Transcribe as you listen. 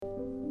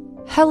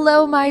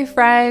Hello, my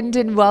friend,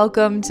 and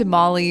welcome to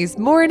Molly's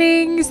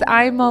Mornings.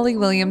 I'm Molly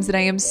Williams, and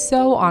I am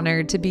so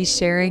honored to be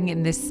sharing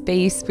in this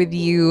space with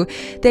you.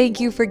 Thank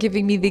you for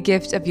giving me the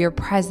gift of your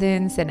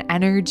presence and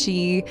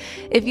energy.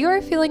 If you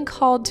are feeling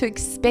called to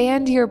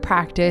expand your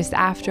practice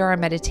after our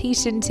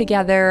meditation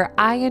together,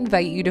 I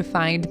invite you to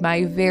find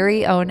my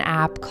very own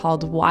app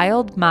called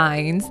Wild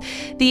Minds.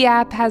 The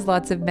app has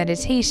lots of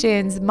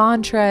meditations,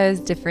 mantras,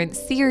 different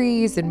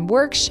series, and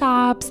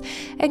workshops,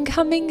 and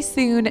coming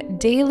soon,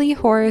 daily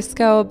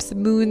horoscopes,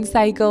 moon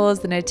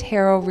cycles, and a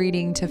tarot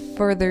reading to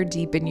further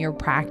deepen your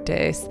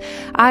practice.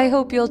 I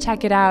hope you'll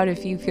check it out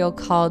if you feel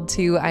called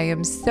to. I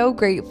am so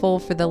grateful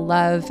for the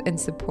love and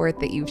support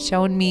that you've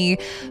shown me.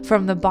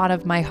 From the bottom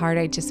of my heart,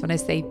 I just want to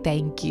say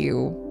thank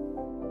you.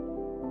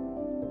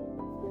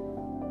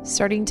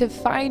 Starting to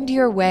find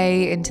your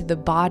way into the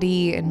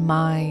body and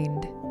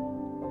mind,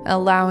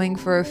 allowing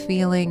for a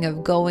feeling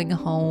of going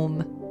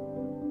home,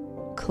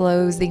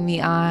 closing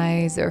the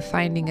eyes or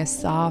finding a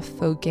soft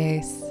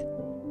focus.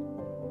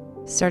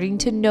 Starting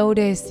to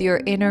notice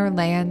your inner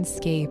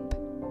landscape,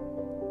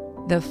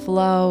 the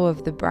flow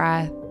of the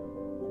breath,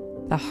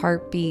 the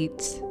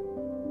heartbeat,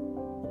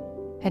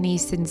 any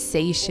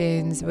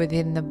sensations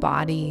within the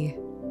body.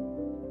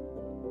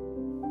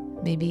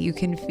 Maybe you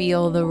can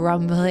feel the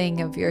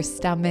rumbling of your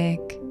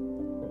stomach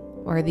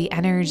or the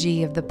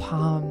energy of the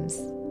palms.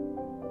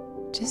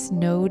 Just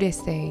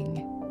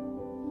noticing.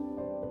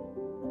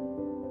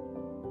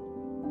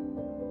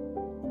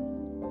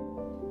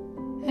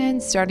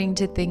 And starting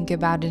to think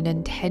about an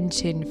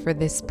intention for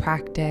this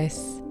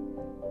practice.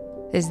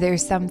 Is there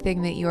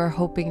something that you are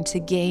hoping to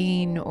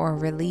gain or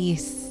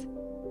release?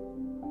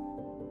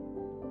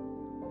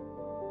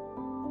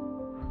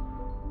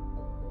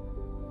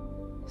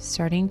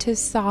 Starting to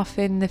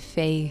soften the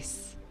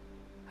face,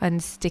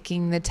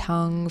 unsticking the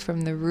tongue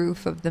from the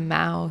roof of the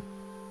mouth,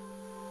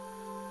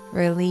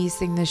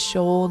 releasing the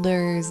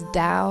shoulders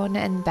down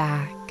and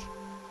back,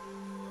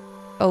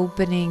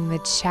 opening the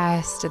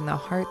chest and the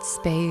heart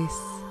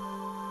space,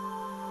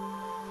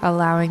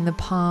 allowing the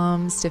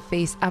palms to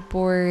face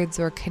upwards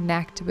or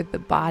connect with the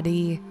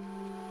body,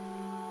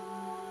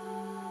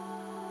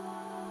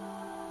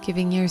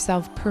 giving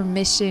yourself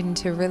permission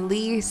to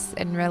release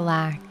and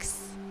relax.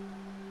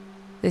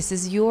 This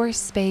is your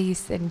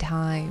space and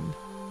time.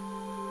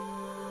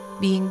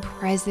 Being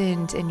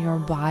present in your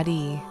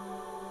body,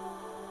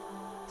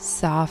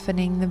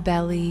 softening the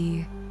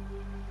belly,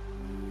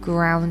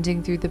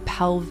 grounding through the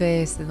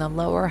pelvis and the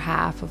lower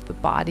half of the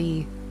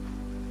body.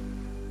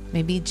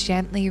 Maybe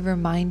gently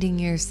reminding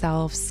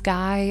yourself,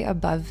 sky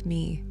above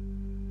me,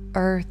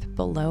 earth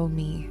below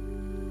me,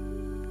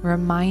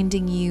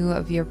 reminding you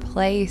of your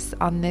place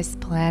on this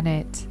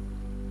planet,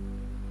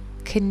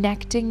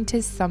 connecting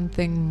to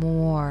something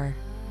more,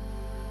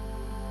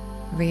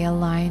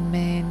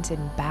 realignment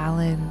and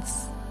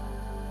balance.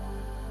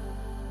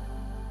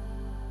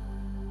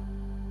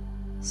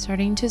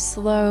 Starting to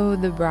slow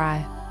the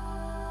breath.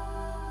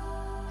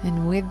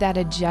 And with that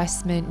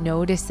adjustment,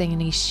 noticing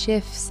any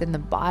shifts in the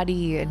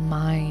body and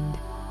mind.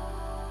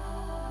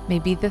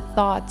 Maybe the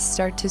thoughts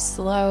start to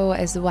slow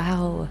as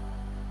well.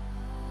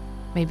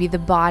 Maybe the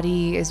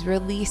body is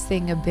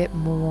releasing a bit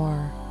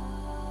more.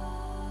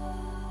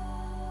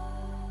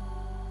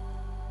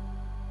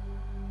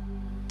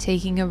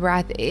 Taking a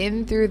breath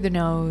in through the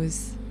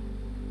nose.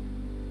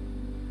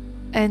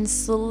 And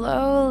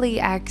slowly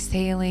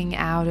exhaling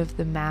out of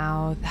the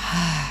mouth.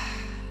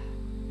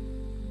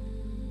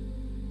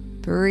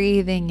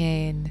 Breathing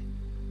in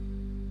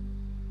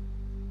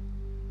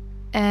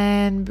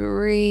and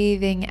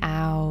breathing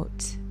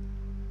out.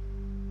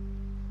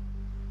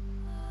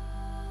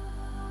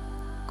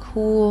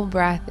 Cool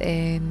breath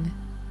in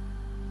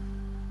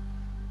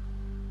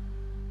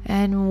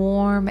and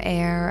warm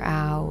air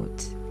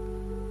out.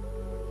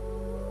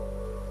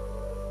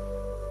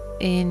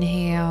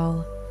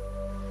 Inhale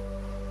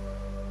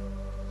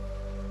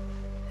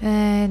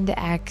and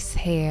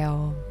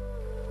exhale.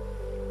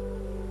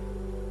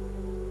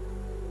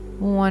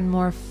 One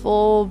more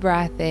full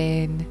breath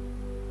in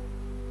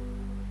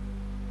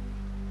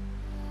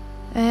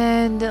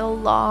and a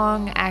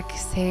long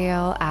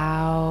exhale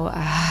out.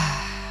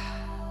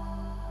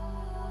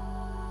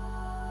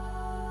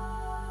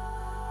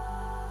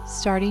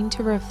 Starting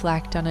to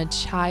reflect on a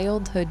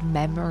childhood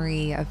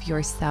memory of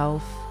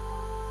yourself,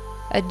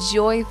 a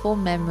joyful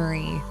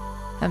memory,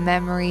 a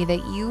memory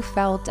that you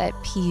felt at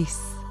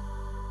peace.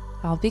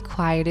 I'll be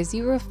quiet as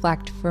you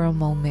reflect for a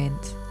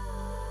moment.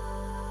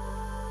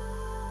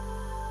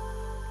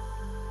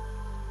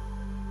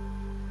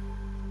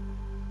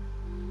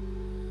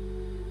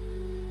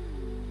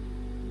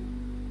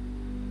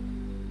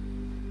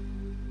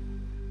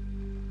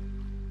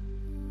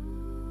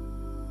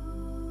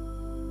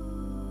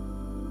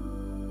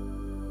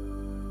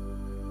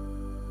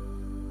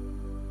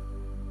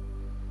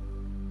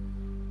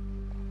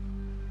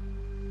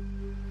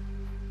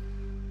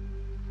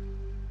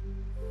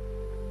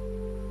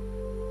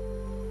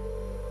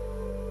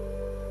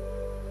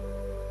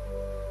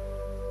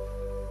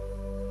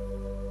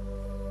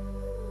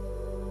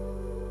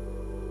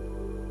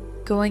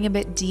 going a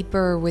bit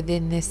deeper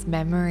within this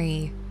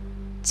memory,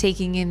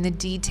 taking in the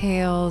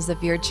details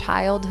of your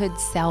childhood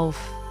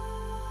self,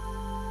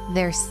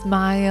 their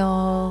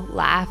smile,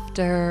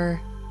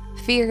 laughter,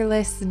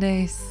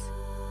 fearlessness,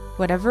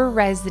 whatever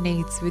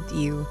resonates with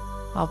you.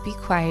 I'll be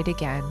quiet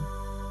again.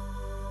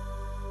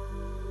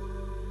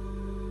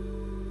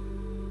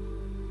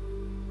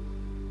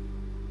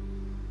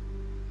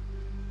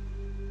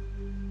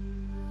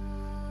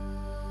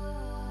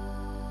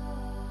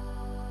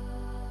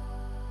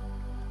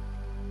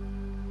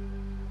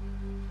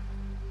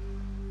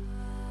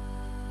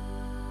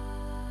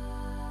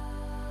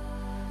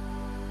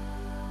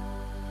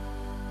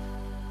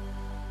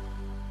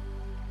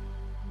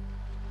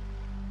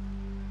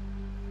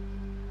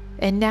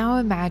 And now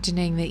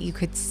imagining that you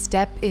could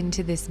step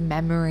into this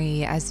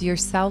memory as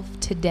yourself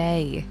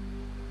today,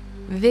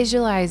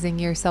 visualizing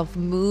yourself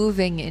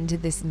moving into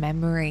this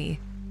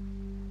memory,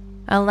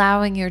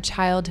 allowing your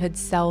childhood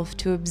self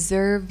to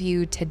observe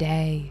you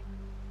today.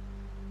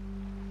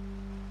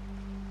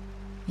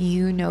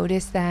 You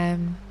notice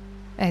them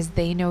as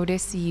they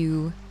notice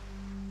you.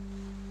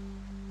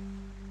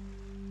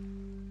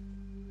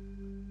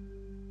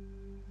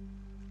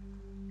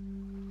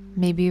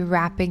 Maybe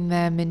wrapping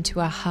them into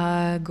a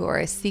hug or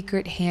a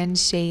secret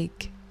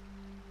handshake.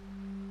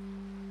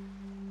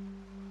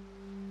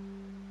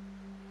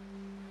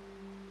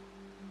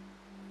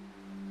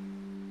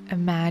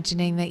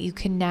 Imagining that you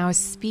can now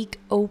speak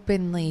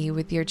openly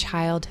with your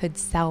childhood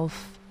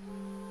self.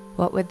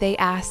 What would they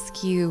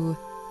ask you?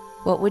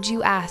 What would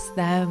you ask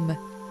them?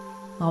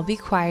 I'll be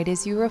quiet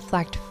as you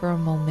reflect for a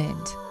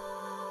moment.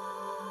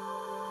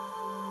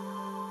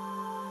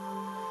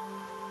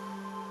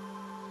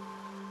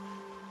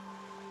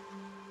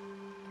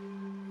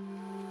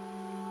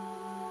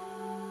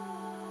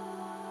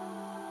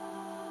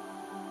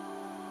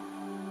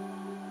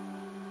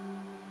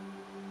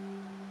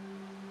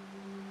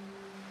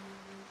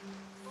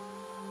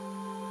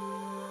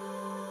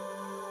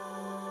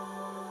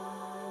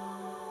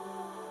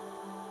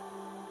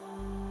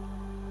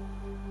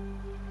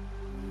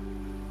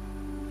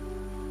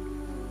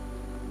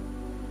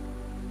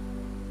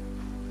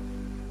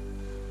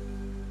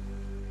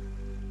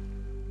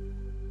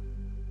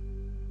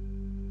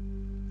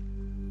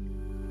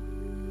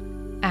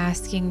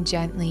 Asking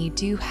gently,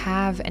 do you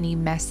have any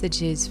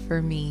messages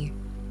for me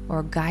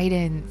or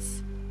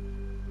guidance?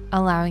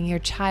 Allowing your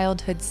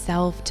childhood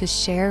self to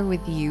share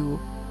with you.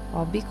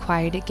 I'll be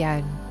quiet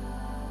again.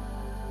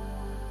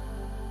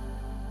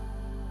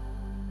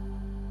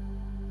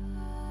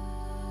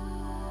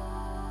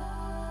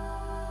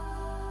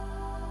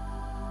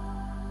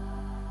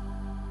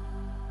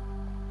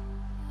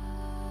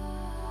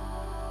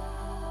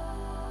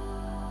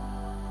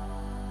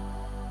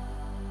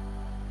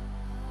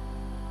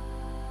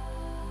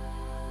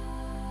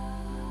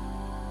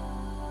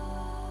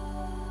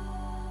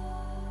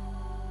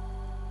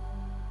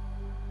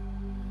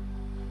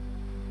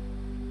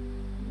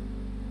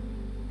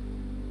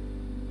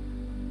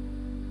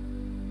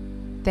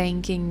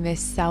 Thanking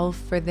this self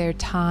for their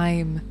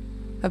time,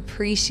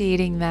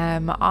 appreciating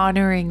them,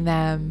 honoring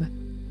them.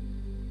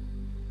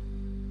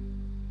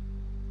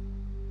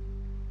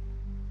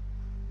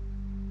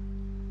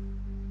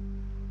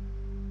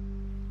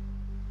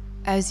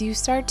 As you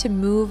start to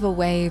move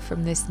away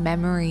from this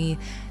memory,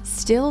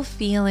 still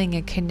feeling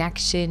a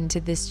connection to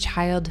this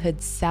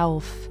childhood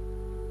self,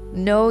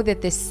 know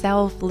that this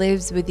self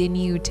lives within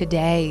you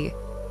today,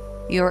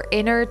 your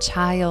inner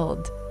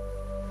child.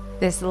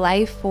 This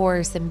life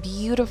force and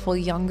beautiful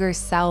younger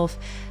self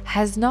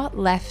has not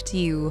left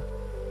you.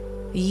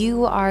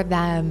 You are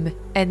them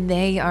and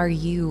they are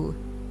you.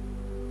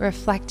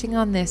 Reflecting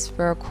on this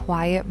for a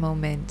quiet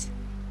moment.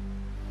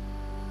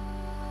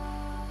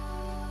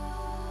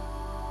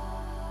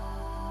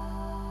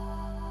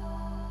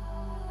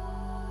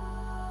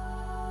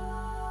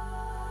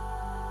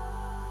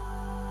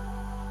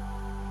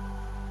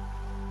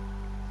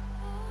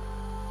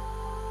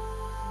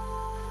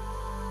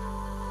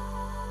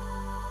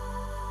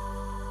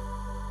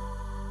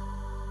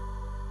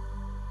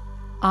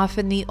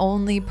 Often the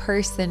only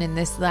person in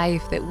this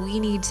life that we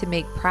need to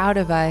make proud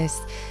of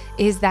us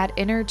is that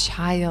inner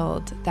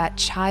child, that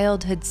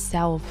childhood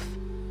self.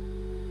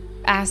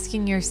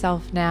 Asking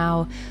yourself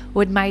now,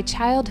 would my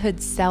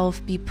childhood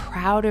self be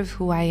proud of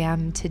who I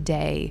am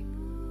today?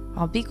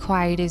 I'll be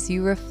quiet as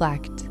you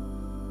reflect.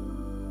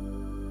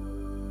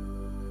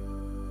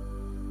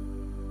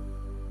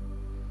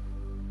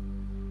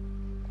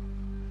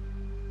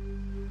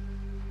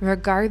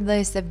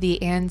 Regardless of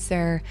the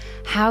answer,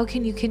 how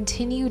can you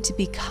continue to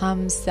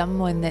become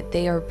someone that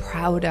they are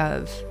proud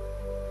of?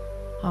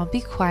 I'll be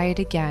quiet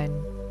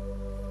again.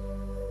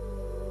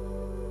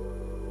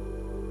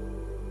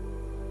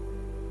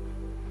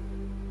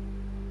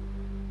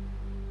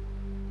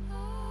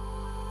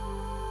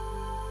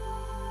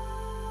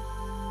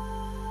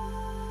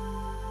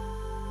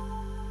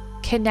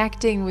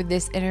 Connecting with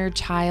this inner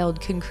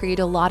child can create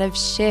a lot of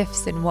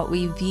shifts in what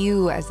we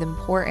view as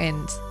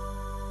important.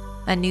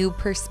 A new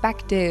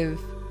perspective,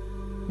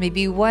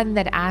 maybe one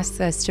that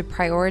asks us to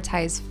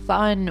prioritize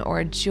fun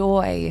or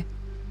joy,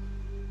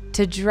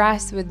 to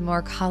dress with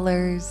more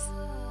colors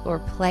or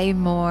play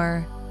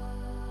more,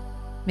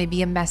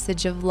 maybe a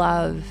message of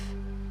love,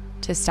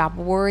 to stop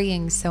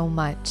worrying so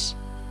much.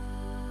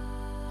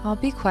 I'll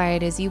be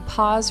quiet as you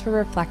pause for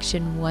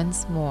reflection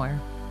once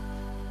more.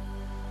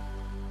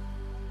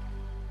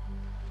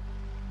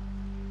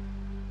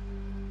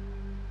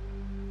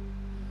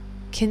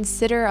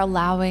 Consider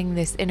allowing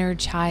this inner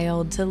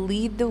child to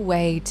lead the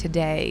way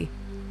today,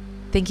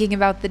 thinking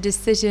about the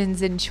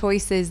decisions and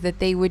choices that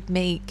they would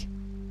make.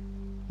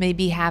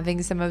 Maybe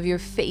having some of your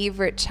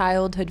favorite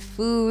childhood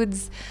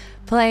foods,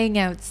 playing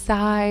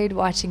outside,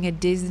 watching a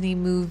Disney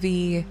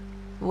movie,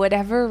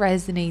 whatever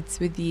resonates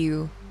with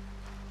you.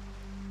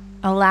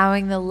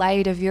 Allowing the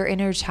light of your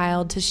inner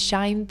child to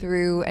shine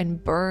through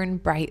and burn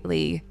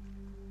brightly.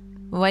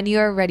 When you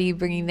are ready,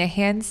 bringing the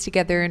hands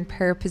together in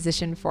prayer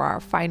position for our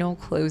final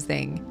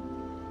closing.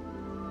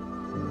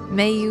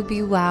 May you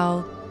be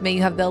well. May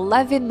you have the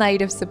love and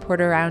light of support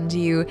around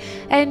you,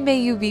 and may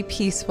you be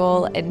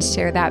peaceful and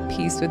share that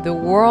peace with the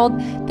world.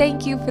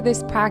 Thank you for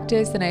this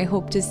practice, and I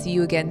hope to see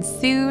you again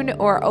soon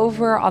or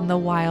over on the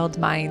Wild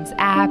Minds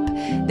app.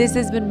 This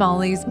has been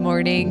Molly's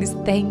Mornings.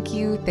 Thank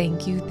you,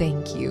 thank you,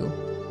 thank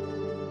you.